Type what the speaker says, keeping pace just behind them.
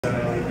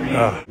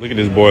Look at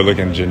this boy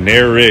looking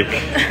generic.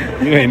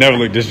 You ain't never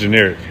looked this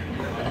generic.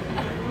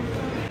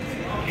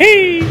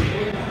 Hey!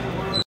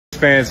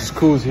 Fans, it's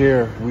Kuz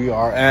here. We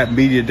are at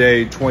Media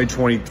Day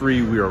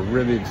 2023. We are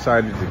really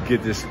excited to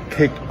get this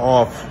kicked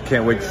off.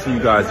 Can't wait to see you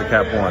guys at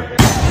Cap One.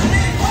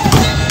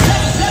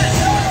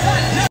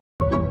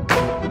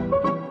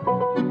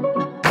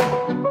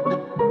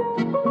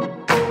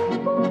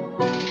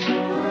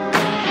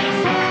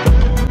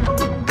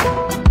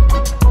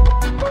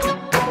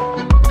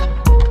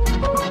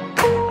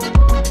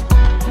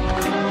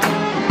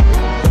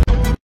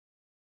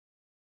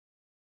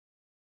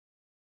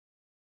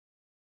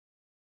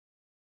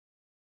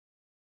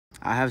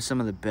 I have some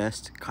of the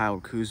best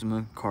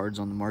Kuzma cards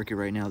on the market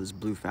right now. This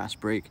blue fast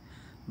break,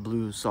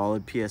 blue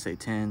solid PSA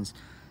 10s,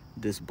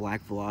 this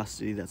black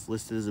velocity that's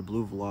listed as a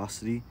blue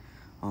velocity.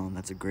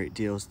 That's a great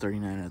deal. It's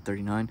 39 out of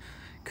 39.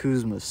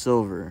 Kuzma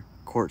silver,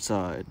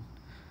 courtside,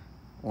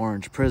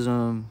 orange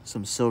prism,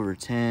 some silver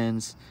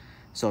 10s.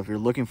 So if you're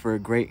looking for a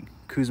great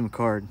Kuzma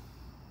card,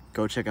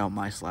 go check out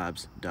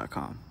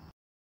myslabs.com.